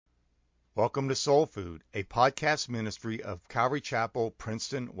Welcome to Soul Food, a podcast ministry of Calvary Chapel,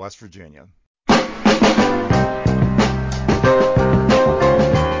 Princeton, West Virginia.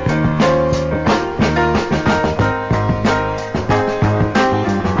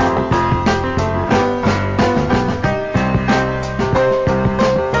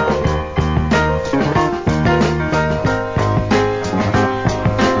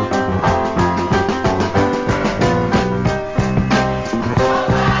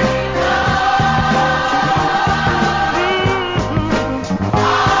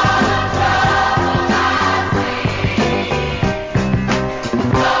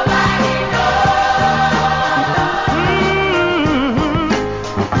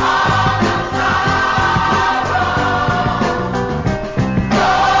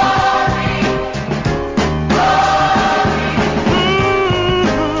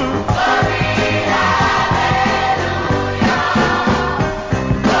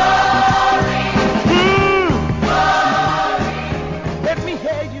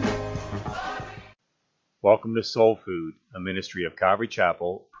 Welcome to Soul Food, a ministry of Calvary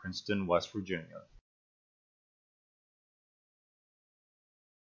Chapel, Princeton, West Virginia.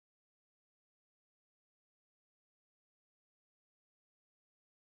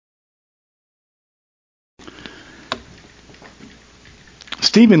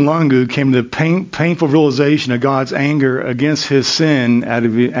 Stephen Lungu came to the painful realization of God's anger against his sin at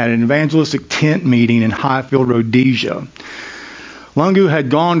an evangelistic tent meeting in Highfield, Rhodesia. Lungu had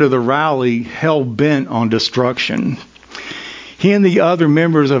gone to the rally hell-bent on destruction. He and the other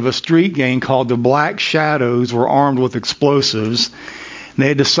members of a street gang called the Black Shadows were armed with explosives. They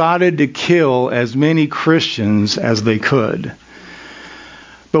had decided to kill as many Christians as they could.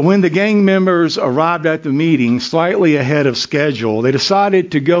 But when the gang members arrived at the meeting slightly ahead of schedule, they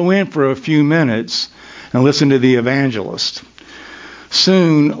decided to go in for a few minutes and listen to the evangelist.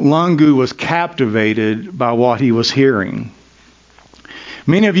 Soon, Lungu was captivated by what he was hearing.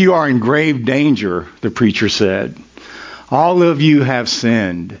 Many of you are in grave danger, the preacher said. All of you have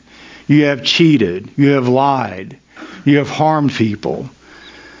sinned. You have cheated. You have lied. You have harmed people.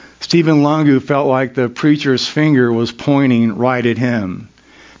 Stephen Lungu felt like the preacher's finger was pointing right at him.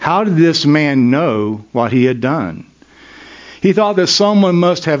 How did this man know what he had done? He thought that someone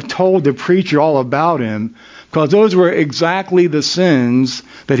must have told the preacher all about him, because those were exactly the sins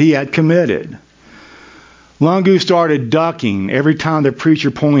that he had committed. Lungu started ducking every time the preacher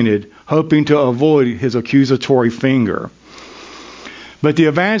pointed, hoping to avoid his accusatory finger. But the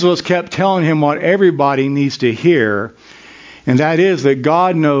evangelist kept telling him what everybody needs to hear, and that is that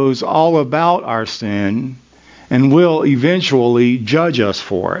God knows all about our sin and will eventually judge us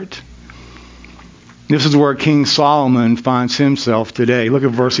for it. This is where King Solomon finds himself today. Look at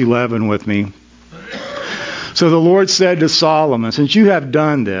verse 11 with me. So the Lord said to Solomon, since you have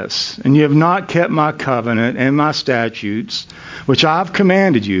done this, and you have not kept my covenant and my statutes, which I have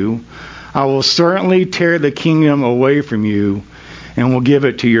commanded you, I will certainly tear the kingdom away from you and will give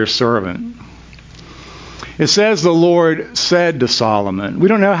it to your servant. It says the Lord said to Solomon. We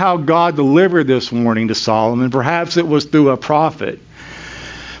don't know how God delivered this warning to Solomon. Perhaps it was through a prophet.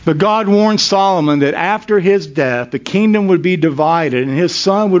 But God warned Solomon that after his death, the kingdom would be divided and his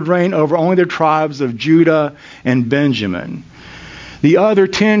son would reign over only the tribes of Judah and Benjamin. The other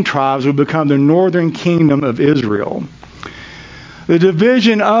 10 tribes would become the northern kingdom of Israel. The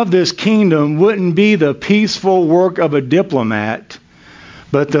division of this kingdom wouldn't be the peaceful work of a diplomat,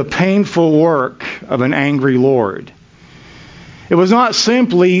 but the painful work of an angry Lord. It was not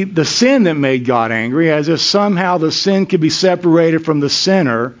simply the sin that made God angry, as if somehow the sin could be separated from the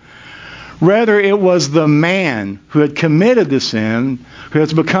sinner. Rather, it was the man who had committed the sin who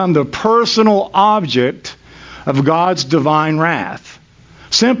has become the personal object of God's divine wrath.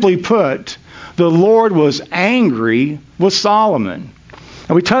 Simply put, the Lord was angry with Solomon.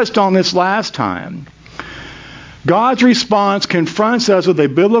 And we touched on this last time. God's response confronts us with a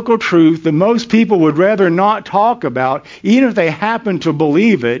biblical truth that most people would rather not talk about, even if they happen to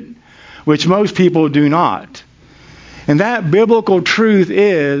believe it, which most people do not. And that biblical truth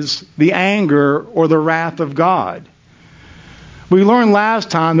is the anger or the wrath of God. We learned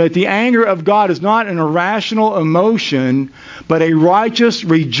last time that the anger of God is not an irrational emotion, but a righteous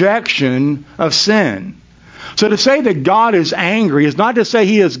rejection of sin. So to say that God is angry is not to say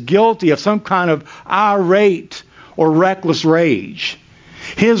he is guilty of some kind of irate or reckless rage.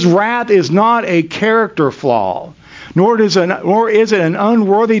 His wrath is not a character flaw, nor is it an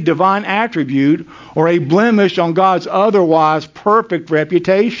unworthy divine attribute or a blemish on God's otherwise perfect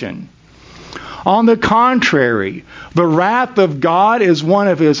reputation. On the contrary, the wrath of God is one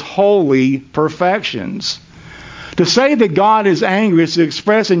of his holy perfections. To say that God is angry is to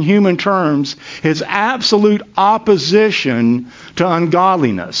express in human terms his absolute opposition to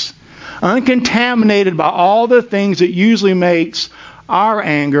ungodliness, uncontaminated by all the things that usually makes our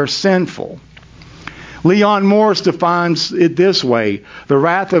anger sinful. Leon Morris defines it this way: the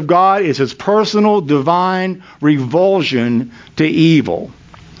wrath of God is his personal divine revulsion to evil.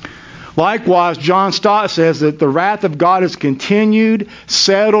 Likewise, John Stott says that the wrath of God is continued,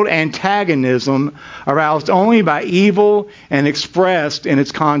 settled antagonism aroused only by evil and expressed in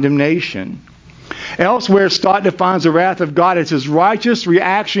its condemnation. Elsewhere, Stott defines the wrath of God as his righteous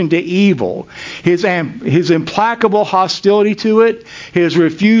reaction to evil, his implacable hostility to it, his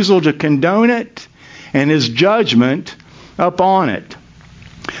refusal to condone it, and his judgment upon it.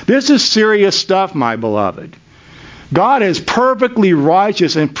 This is serious stuff, my beloved. God is perfectly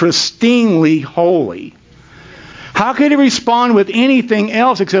righteous and pristinely holy. How could he respond with anything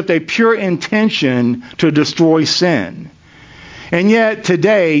else except a pure intention to destroy sin? And yet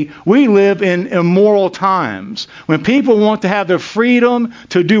today we live in immoral times when people want to have the freedom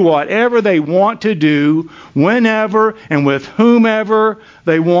to do whatever they want to do, whenever and with whomever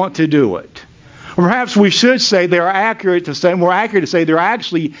they want to do it. Or perhaps we should say more accurate to say they're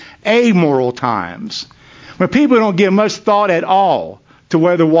actually amoral times, when people don't give much thought at all to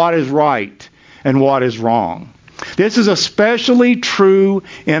whether what is right and what is wrong. This is especially true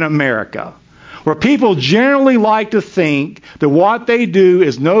in America, where people generally like to think that what they do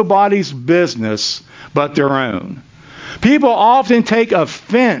is nobody's business but their own. People often take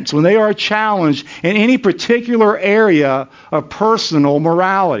offense when they are challenged in any particular area of personal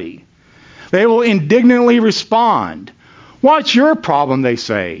morality. They will indignantly respond, "What's your problem?" they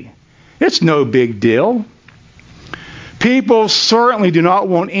say. "It's no big deal." People certainly do not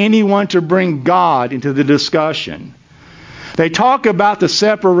want anyone to bring God into the discussion. They talk about the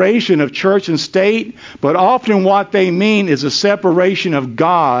separation of church and state, but often what they mean is a separation of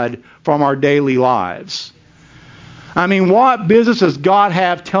God from our daily lives. I mean, what business does God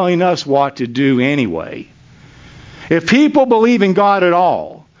have telling us what to do anyway? If people believe in God at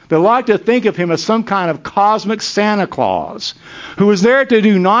all, they like to think of him as some kind of cosmic Santa Claus who is there to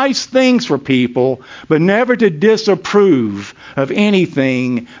do nice things for people, but never to disapprove of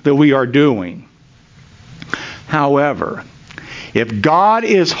anything that we are doing. However, if God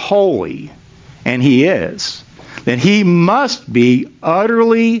is holy, and he is, then he must be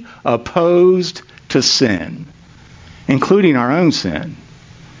utterly opposed to sin, including our own sin.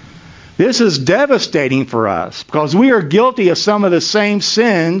 This is devastating for us because we are guilty of some of the same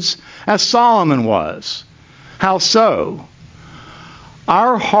sins as Solomon was. How so?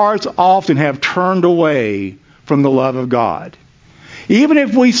 Our hearts often have turned away from the love of God. Even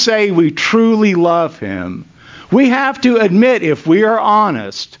if we say we truly love him, we have to admit, if we are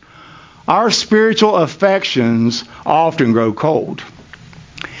honest, our spiritual affections often grow cold.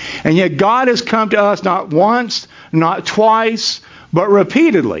 And yet God has come to us not once, not twice, but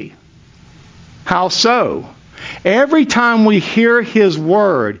repeatedly. How so? Every time we hear his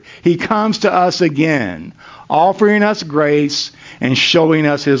word, he comes to us again, offering us grace and showing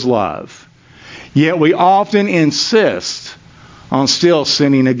us his love. Yet we often insist on still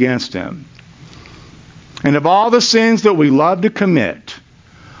sinning against him. And of all the sins that we love to commit,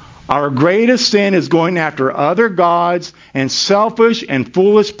 our greatest sin is going after other gods and selfish and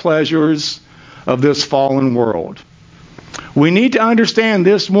foolish pleasures of this fallen world. We need to understand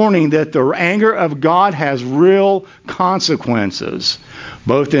this morning that the anger of God has real consequences,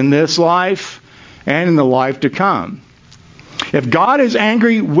 both in this life and in the life to come. If God is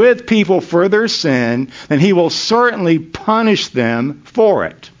angry with people for their sin, then he will certainly punish them for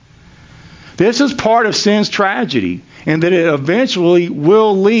it. This is part of sin's tragedy, in that it eventually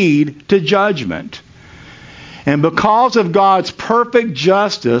will lead to judgment. And because of God's perfect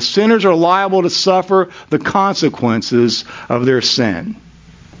justice, sinners are liable to suffer the consequences of their sin.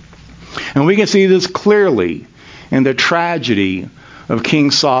 And we can see this clearly in the tragedy of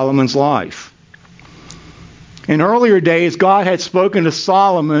King Solomon's life. In earlier days, God had spoken to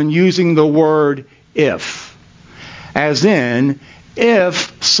Solomon using the word "if," as in,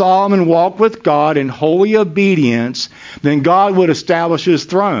 if Solomon walked with God in holy obedience, then God would establish his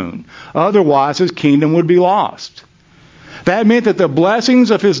throne. Otherwise, his kingdom would be lost. That meant that the blessings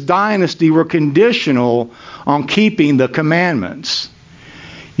of his dynasty were conditional on keeping the commandments.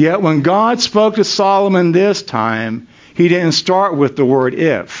 Yet when God spoke to Solomon this time, he didn't start with the word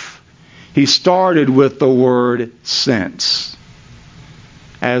 "if." He started with the word "since."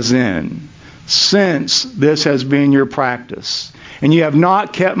 As in, since this has been your practice, and you have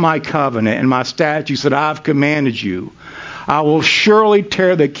not kept my covenant and my statutes that I've commanded you, I will surely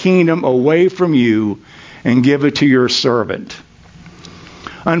tear the kingdom away from you and give it to your servant.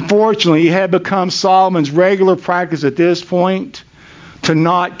 Unfortunately, it had become Solomon's regular practice at this point to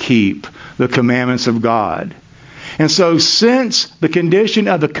not keep the commandments of God. And so since the condition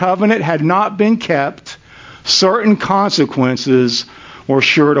of the covenant had not been kept, certain consequences were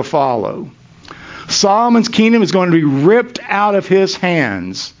sure to follow. Solomon's kingdom is going to be ripped out of his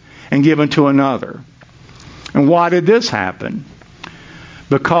hands and given to another. And why did this happen?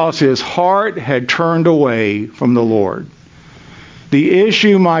 Because his heart had turned away from the Lord. The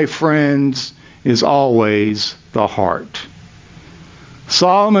issue, my friends, is always the heart.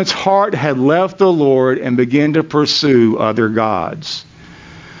 Solomon's heart had left the Lord and began to pursue other gods.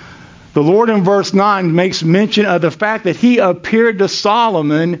 The Lord in verse 9 makes mention of the fact that he appeared to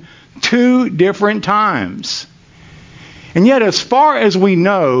Solomon 2 different times. And yet, as far as we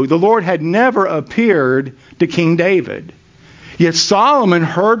know, the Lord had never appeared to King David. Yet Solomon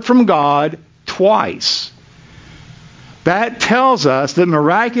heard from God twice. That tells us that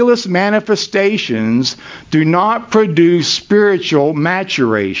miraculous manifestations do not produce spiritual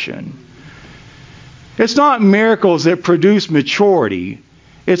maturation. It's not miracles that produce maturity.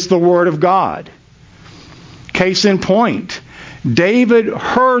 It's the Word of God. Case in point, David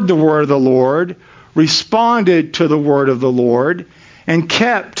heard the word of the Lord, responded to the word of the Lord, and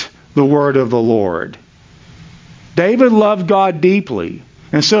kept the word of the Lord. David loved God deeply.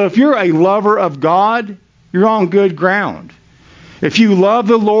 And so if you're a lover of God, you're on good ground. If you love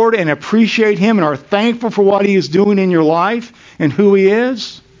the Lord and appreciate Him and are thankful for what He is doing in your life and who He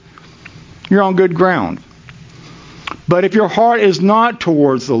is, you're on good ground. But if your heart is not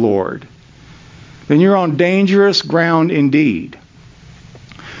towards the Lord, then you're on dangerous ground indeed.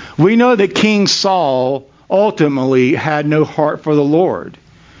 We know that King Saul ultimately had no heart for the Lord.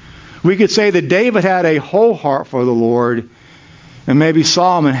 We could say that David had a whole heart for the Lord, and maybe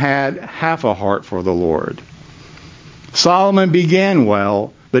Solomon had half a heart for the Lord. Solomon began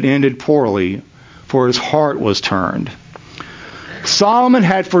well, but ended poorly, for his heart was turned. Solomon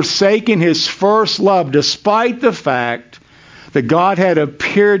had forsaken his first love, despite the fact that God had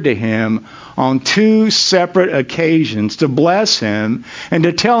appeared to him on 2 separate occasions to bless him and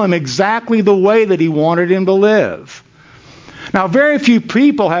to tell him exactly the way that He wanted him to live. Now, very few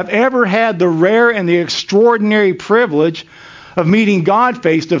people have ever had the rare and the extraordinary privilege of meeting God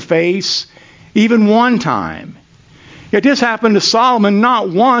face to face even one time. Yet this happened to Solomon not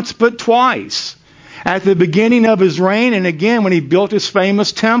once but twice. At the beginning of his reign and again when he built his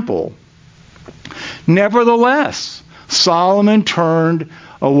famous temple. Nevertheless, Solomon turned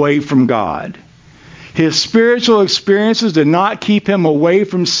away from God. His spiritual experiences did not keep him away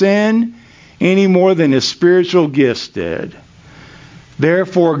from sin any more than his spiritual gifts did.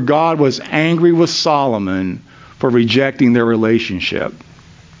 Therefore, God was angry with Solomon for rejecting their relationship.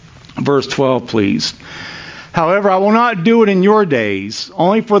 Verse 12, please. However, I will not do it in your days,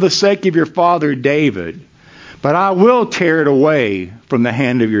 only for the sake of your father David, but I will tear it away from the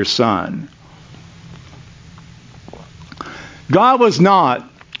hand of your son. God was not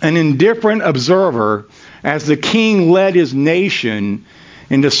an indifferent observer as the king led his nation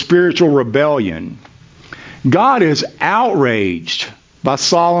into spiritual rebellion. God is outraged by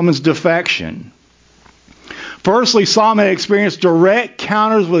Solomon's defection. Firstly, Solomon had experienced direct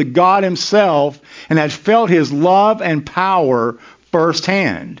encounters with God Himself and had felt His love and power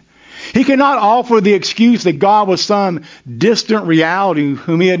firsthand. He could not offer the excuse that God was some distant reality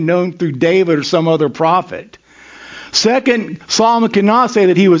whom he had known through David or some other prophet. Second, Solomon could not say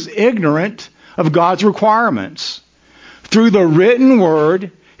that he was ignorant of God's requirements. Through the written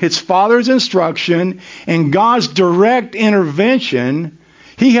word, his father's instruction, and God's direct intervention,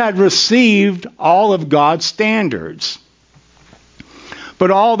 he had received all of God's standards. But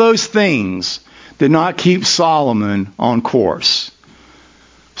all those things did not keep Solomon on course.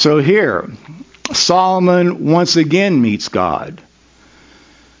 So here, Solomon once again meets God.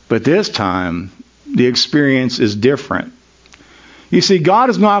 But this time, the experience is different. You see, God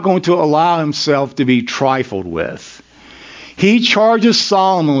is not going to allow Himself to be trifled with. He charges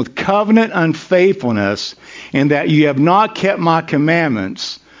Solomon with covenant unfaithfulness in that you have not kept my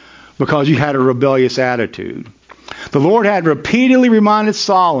commandments because you had a rebellious attitude. The Lord had repeatedly reminded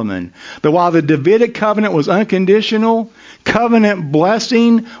Solomon that while the Davidic covenant was unconditional, covenant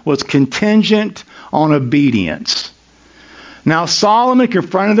blessing was contingent on obedience. Now Solomon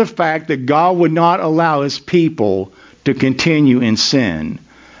confronted the fact that God would not allow His people to continue in sin,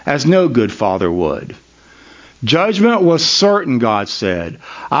 as no good father would. Judgment was certain, God said.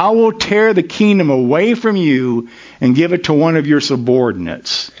 I will tear the kingdom away from you and give it to one of your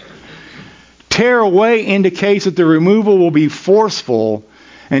subordinates. Tear away indicates that the removal will be forceful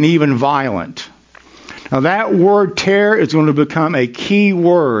and even violent. Now that word tear is going to become a key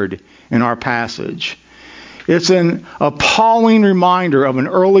word in our passage. It's an appalling reminder of an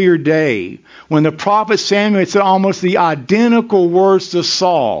earlier day when the prophet Samuel said almost the identical words to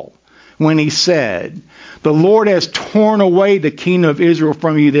Saul when he said, "The Lord has torn away the kingdom of Israel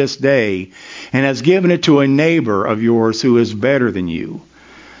from you this day and has given it to a neighbor of yours who is better than you."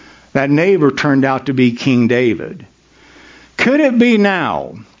 That neighbor turned out to be King David. Could it be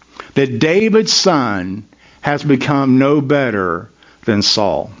now that David's son has become no better than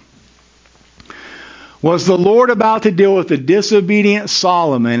Saul? Was the Lord about to deal with the disobedient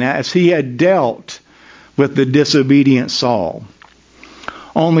Solomon as he had dealt with the disobedient Saul?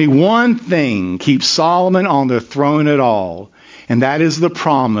 Only one thing keeps Solomon on the throne at all, and that is the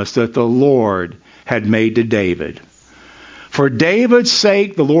promise that the Lord had made to David. For David's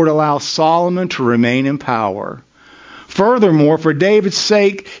sake, the Lord allows Solomon to remain in power. Furthermore, for David's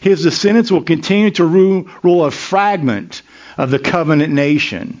sake, his descendants will continue to rule a fragment of the covenant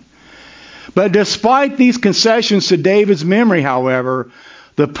nation. But despite these concessions to David's memory, however,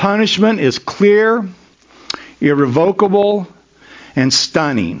 the punishment is clear, irrevocable, and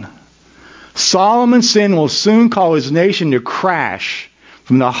stunning. Solomon's sin will soon cause his nation to crash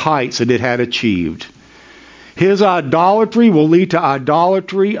from the heights that it had achieved. His idolatry will lead to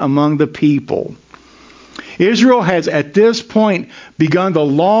idolatry among the people. Israel has at this point begun the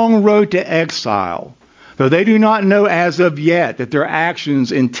long road to exile, though they do not know as of yet that their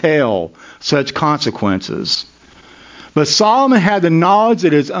actions entail such consequences. But Solomon had the knowledge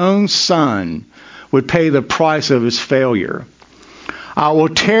that his own son would pay the price of his failure. "I will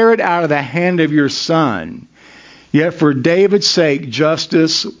tear it out of the hand of your son, yet for David's sake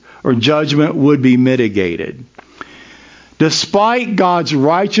justice or judgment would be mitigated." Despite God's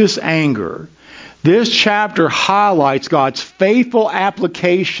righteous anger, this chapter highlights God's faithful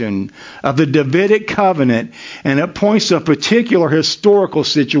application of the Davidic covenant, and it points to a particular historical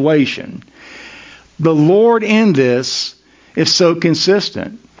situation. The Lord in this is so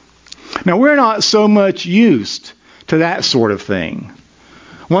consistent. Now, we're not so much used to that sort of thing.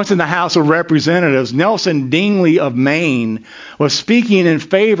 Once in the House of Representatives, Nelson Dingley of Maine was speaking in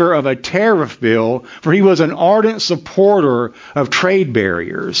favor of a tariff bill, for he was an ardent supporter of trade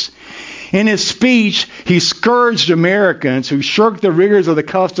barriers. In his speech, he scourged Americans who shirked the rigors of the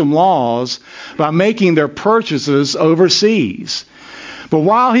custom laws by making their purchases overseas. But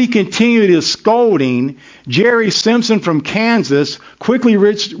while he continued his scolding, Jerry Simpson from Kansas quickly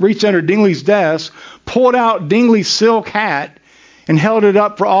reached under Dingley's desk, pulled out Dingley's silk hat, and held it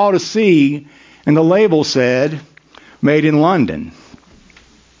up for all to see, and the label said, "Made in London."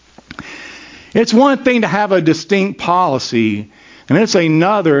 It's one thing to have a distinct policy, and it's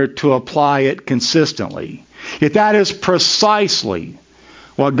another to apply it consistently. Yet that is precisely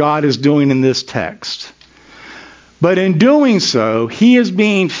what God is doing in this text. But in doing so, he is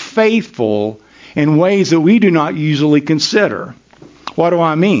being faithful in ways that we do not usually consider. What do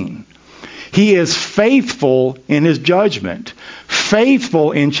I mean? He is faithful in his judgment,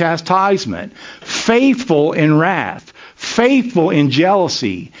 faithful in chastisement, faithful in wrath, faithful in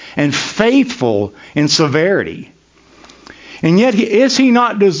jealousy, and faithful in severity. And yet, is he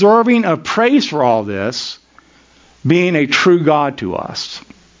not deserving of praise for all this, being a true God to us?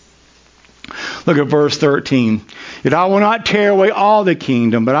 Look at verse 13. "Yet I will not tear away all the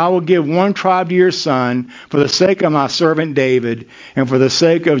kingdom, but I will give one tribe to your son for the sake of my servant David and for the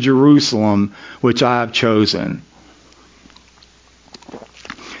sake of Jerusalem, which I have chosen."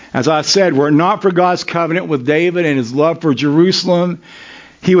 As I said, were it not for God's covenant with David and his love for Jerusalem,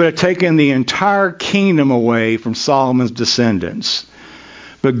 he would have taken the entire kingdom away from Solomon's descendants.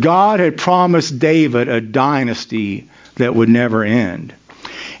 But God had promised David a dynasty that would never end.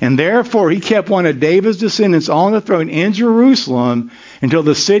 And therefore, he kept one of David's descendants on the throne in Jerusalem until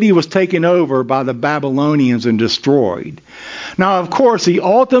the city was taken over by the Babylonians and destroyed. Now, of course, the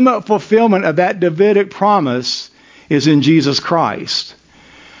ultimate fulfillment of that Davidic promise is in Jesus Christ.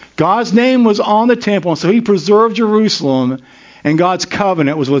 God's name was on the temple, and so he preserved Jerusalem, and God's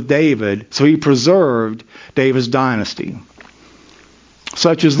covenant was with David, so he preserved David's dynasty.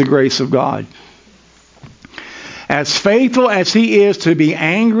 Such is the grace of God. As faithful as he is to be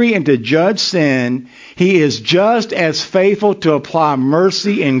angry and to judge sin, he is just as faithful to apply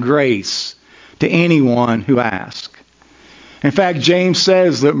mercy and grace to anyone who asks. In fact, James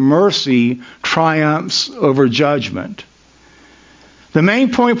says that mercy triumphs over judgment. The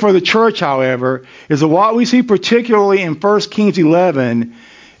main point for the church, however, is that what we see particularly in 1 Kings 11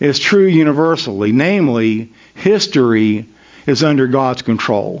 is true universally. Namely, history is under God's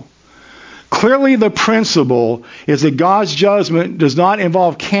control. Clearly, the principle is that God's judgment does not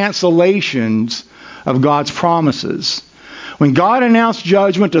involve cancellations of God's promises. When God announced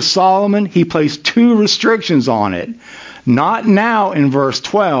judgment to Solomon, he placed two restrictions on it. Not now in verse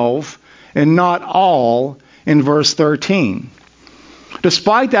 12, and not all in verse 13.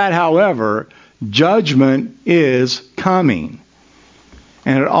 Despite that, however, judgment is coming.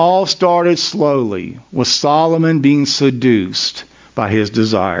 And it all started slowly with Solomon being seduced by his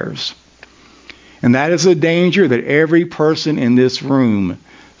desires. And that is a danger that every person in this room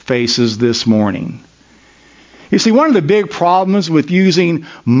faces this morning. You see, one of the big problems with using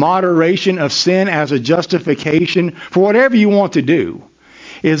moderation of sin as a justification for whatever you want to do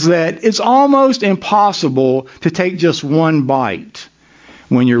is that it's almost impossible to take just one bite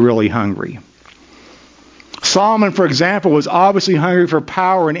when you're really hungry. Solomon, for example, was obviously hungry for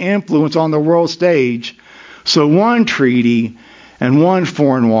power and influence on the world stage, so one treaty and one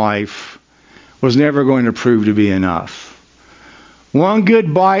foreign wife was never going to prove to be enough. One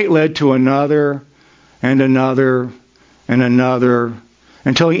good bite led to another and another and another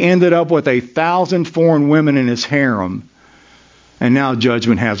until he ended up with 1,000 foreign women in his harem, and now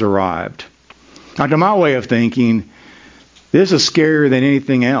judgment has arrived. Now, to my way of thinking, this is scarier than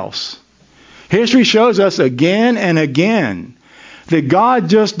anything else. History shows us again and again that God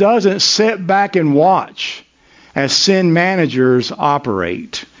just doesn't sit back and watch as sin managers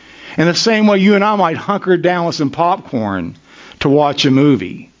operate. In the same way you and I might hunker down with some popcorn to watch a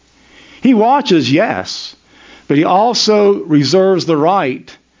movie. He watches, yes, but he also reserves the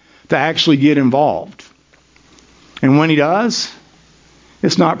right to actually get involved. And when he does,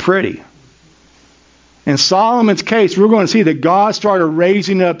 it's not pretty. In Solomon's case, we're going to see that God started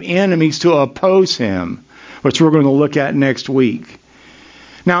raising up enemies to oppose him, which we're going to look at next week.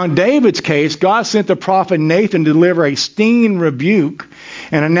 Now, in David's case, God sent the prophet Nathan to deliver a stinging rebuke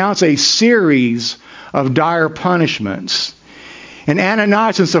and announce a series of dire punishments. In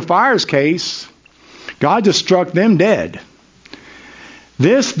Ananias and Sapphira's case, God just struck them dead.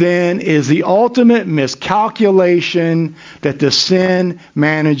 This, then, is the ultimate miscalculation that the sin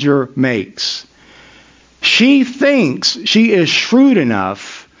manager makes. She thinks she is shrewd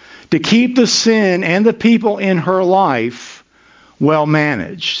enough to keep the sin and the people in her life well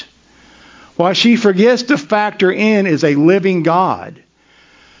managed. What she forgets to factor in is a living God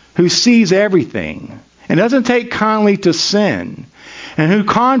who sees everything and doesn't take kindly to sin, and who,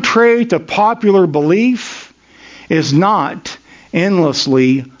 contrary to popular belief, is not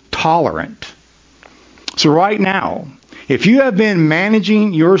endlessly tolerant. So right now, if you have been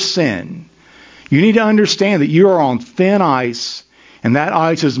managing your sin, you need to understand that you are on thin ice, and that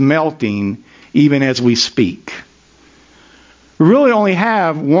ice is melting even as we speak. We really only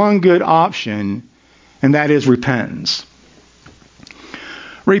have one good option, and that is repentance.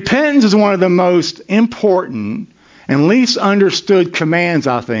 Repentance is one of the most important and least understood commands,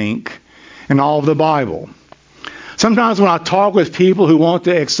 I think, in all of the Bible. Sometimes when I talk with people who want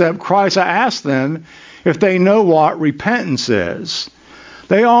to accept Christ, I ask them if they know what repentance is.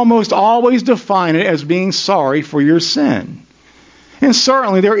 They almost always define it as being sorry for your sin. And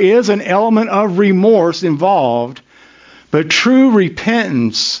certainly there is an element of remorse involved, but true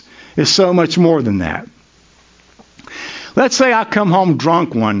repentance is so much more than that. Let's say I come home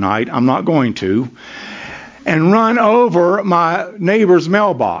drunk one night, I'm not going to, and run over my neighbor's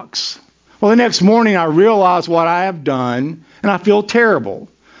mailbox. Well, the next morning I realize what I have done, and I feel terrible.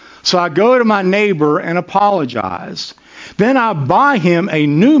 So I go to my neighbor and apologize. Then I buy him a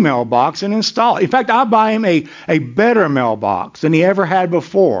new mailbox and install it. In fact, I buy him a better mailbox than he ever had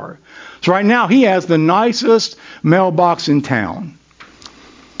before. So right now he has the nicest mailbox in town.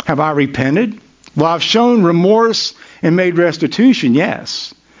 Have I repented? Well, I've shown remorse and made restitution,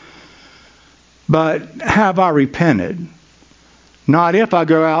 yes. But have I repented? Not if I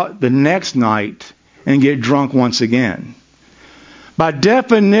go out the next night and get drunk once again. By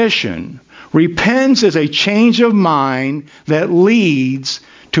definition, repentance is a change of mind that leads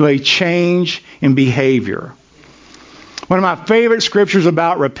to a change in behavior. One of my favorite scriptures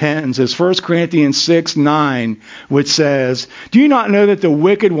about repentance is 1 Corinthians 6:9, which says, "Do you not know that the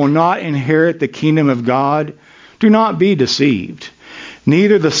wicked will not inherit the kingdom of God? Do not be deceived.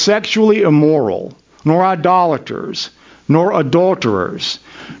 Neither the sexually immoral, nor idolaters, nor adulterers,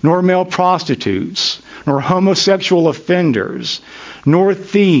 nor male prostitutes, nor homosexual offenders, nor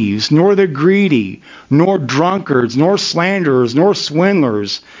thieves, nor the greedy, nor drunkards, nor slanderers, nor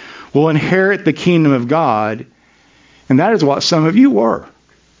swindlers will inherit the kingdom of God." And that is what some of you were.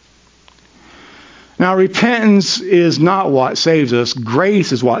 Now, repentance is not what saves us.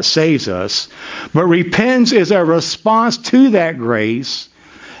 Grace is what saves us. But repentance is a response to that grace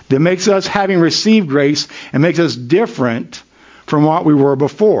that makes us, having received grace, and makes us different from what we were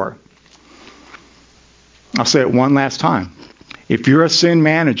before. I'll say it one last time. If you're a sin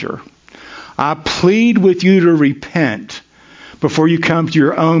manager, I plead with you to repent before you come to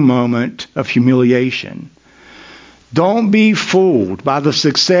your own moment of humiliation. Don't be fooled by the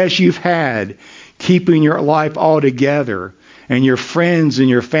success you've had keeping your life all together and your friends and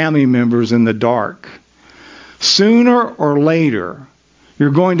your family members in the dark. Sooner or later,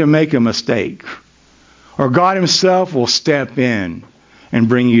 you're going to make a mistake, or God himself will step in and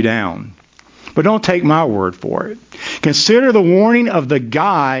bring you down. But don't take my word for it. Consider the warning of the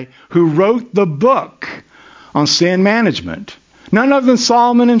guy who wrote the book on sin management. None other than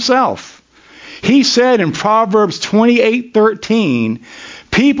Solomon himself. He said in Proverbs 28:13,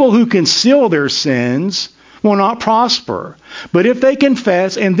 people who conceal their sins will not prosper. But if they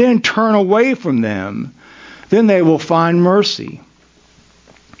confess and then turn away from them, then they will find mercy.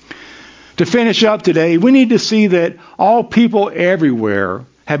 To finish up today, we need to see that all people everywhere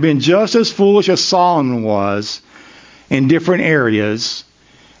have been just as foolish as Solomon was in different areas,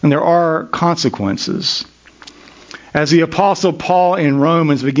 and there are consequences. As the Apostle Paul in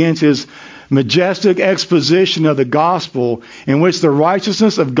Romans begins his majestic exposition of the gospel in which the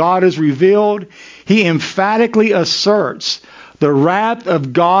righteousness of God is revealed, he emphatically asserts the wrath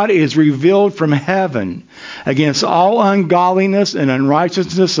of God is revealed from heaven against all ungodliness and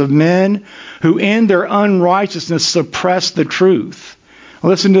unrighteousness of men who in their unrighteousness suppress the truth.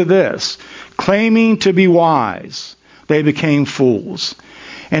 Listen to this. Claiming to be wise, they became fools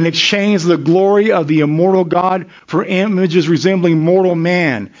and exchanged the glory of the immortal God for images resembling mortal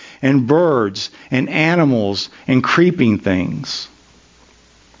man and birds and animals and creeping things.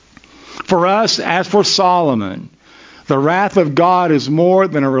 For us, as for Solomon, the wrath of God is more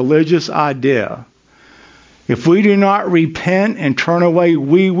than a religious idea. If we do not repent and turn away,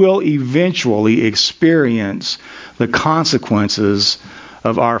 we will eventually experience the consequences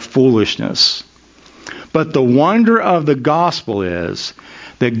of our foolishness. But the wonder of the gospel is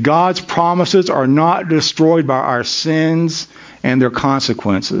that God's promises are not destroyed by our sins and their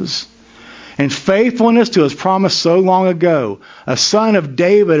consequences. And faithfulness to his promise so long ago, a son of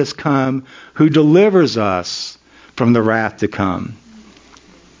David has come who delivers us from the wrath to come.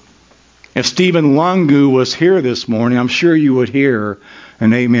 If Stephen Lungu was here this morning, I'm sure you would hear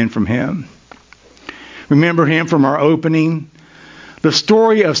an amen from him. Remember him from our opening? The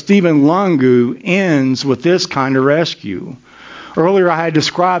story of Stephen Lungu ends with this kind of rescue. Earlier I had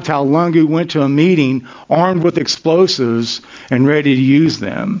described how Lungu went to a meeting armed with explosives and ready to use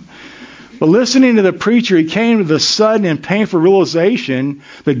them. But listening to the preacher, he came to the sudden and painful realization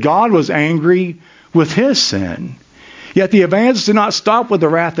that God was angry with his sin. Yet the evangelist did not stop with the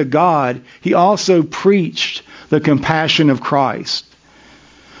wrath of God. He also preached the compassion of Christ.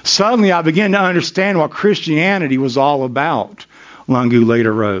 Suddenly I began to understand what Christianity was all about, Lungu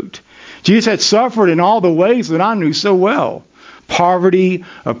later wrote. Jesus had suffered in all the ways that I knew so well. Poverty,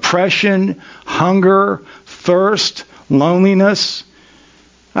 oppression, hunger, thirst, loneliness.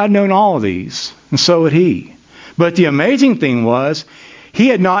 I'd known all of these, and so had he. But the amazing thing was, he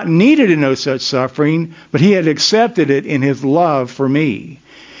had not needed to know such suffering, but he had accepted it in his love for me.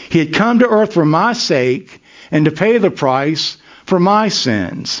 He had come to earth for my sake and to pay the price for my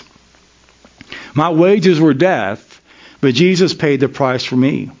sins. My wages were death, but Jesus paid the price for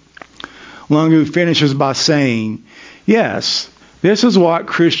me. Lungu finishes by saying, yes, this is what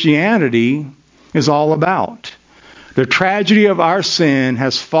Christianity is all about. The tragedy of our sin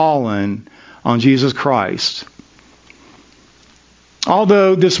has fallen on Jesus Christ.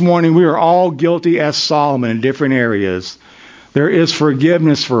 Although this morning we are all guilty as Solomon in different areas, there is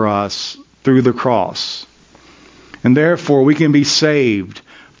forgiveness for us through the cross. And therefore we can be saved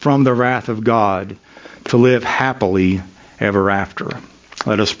from the wrath of God to live happily ever after.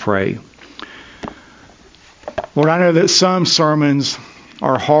 Let us pray. Lord, I know that some sermons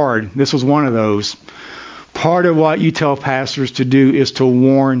are hard. This was one of those. Part of what you tell pastors to do is to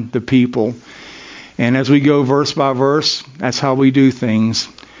warn the people. And as we go verse by verse, that's how we do things.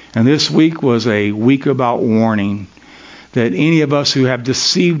 And this week was a week about warning. That any of us who have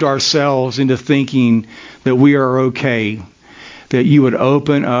deceived ourselves into thinking that we are okay, that you would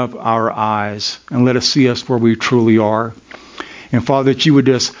open up our eyes and let us see us where we truly are. And Father, that you would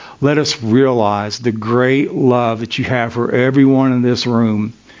just let us realize the great love that you have for everyone in this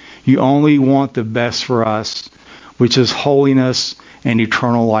room. You only want the best for us, which is holiness and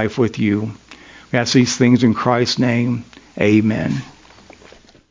eternal life with you. We ask these things in Christ's name. Amen.